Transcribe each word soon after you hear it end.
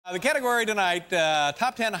The category tonight,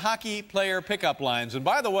 top 10 hockey player pickup lines. And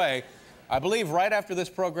by the way, I believe right after this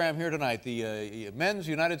program here tonight, the men's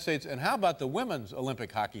United States, and how about the women's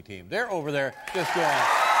Olympic hockey team? They're over there just going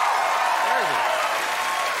crazy.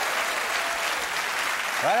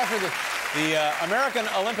 Right after the American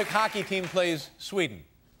Olympic hockey team plays Sweden.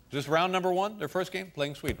 Just round number one, their first game,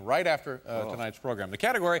 playing Sweden, right after tonight's program. The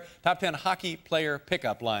category, top 10 hockey player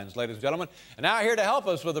pickup lines, ladies and gentlemen. And now here to help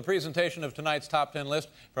us with the presentation of tonight's top 10 list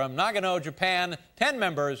from Nagano, Japan, 10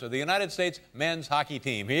 members of the United States men's hockey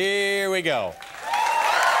team. Here we go.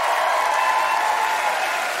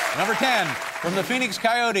 Number 10, from the Phoenix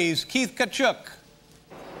Coyotes, Keith Tkachuk.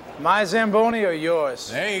 My Zamboni or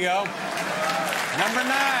yours? There you go. Number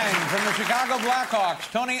 9, from the Chicago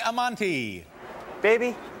Blackhawks, Tony Amonte.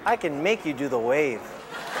 Baby, I can make you do the wave.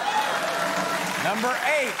 Number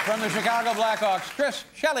 8, from the Chicago Blackhawks, Chris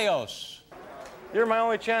Chelios. You're my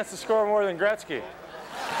only chance to score more than Gretzky.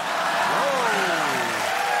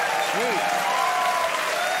 Sweet.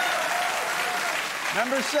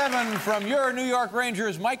 Number 7, from your New York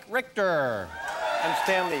Rangers, Mike Richter. I'm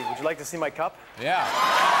Stanley. Would you like to see my cup? Yeah.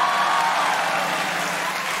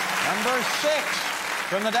 Number 6,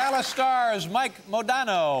 from the Dallas Stars, Mike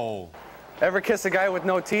Modano. Ever kiss a guy with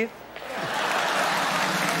no teeth?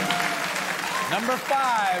 Number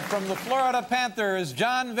 5, from the Florida Panthers,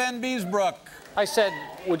 John Van Beesbrook. I said,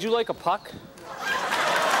 would you like a puck?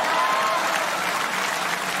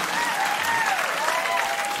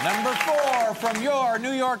 Number 4, from your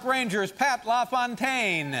New York Rangers, Pat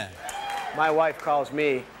LaFontaine. My wife calls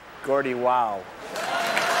me Gordy Wow.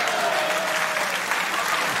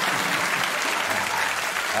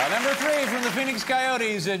 Number 3, from the Phoenix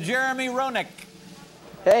Coyotes, Jeremy Roenick.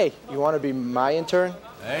 Hey, you want to be my intern?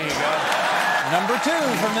 There you go. Number 2,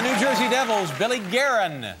 from the New Jersey Devils, Billy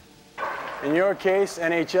Guerin. In your case,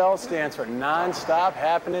 NHL stands for non-stop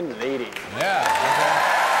happening lady. Yeah, okay.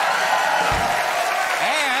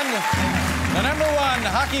 And the number 1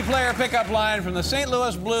 hockey player pickup line from the St.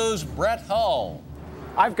 Louis Blues, Brett Hull.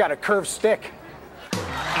 I've got a curved stick.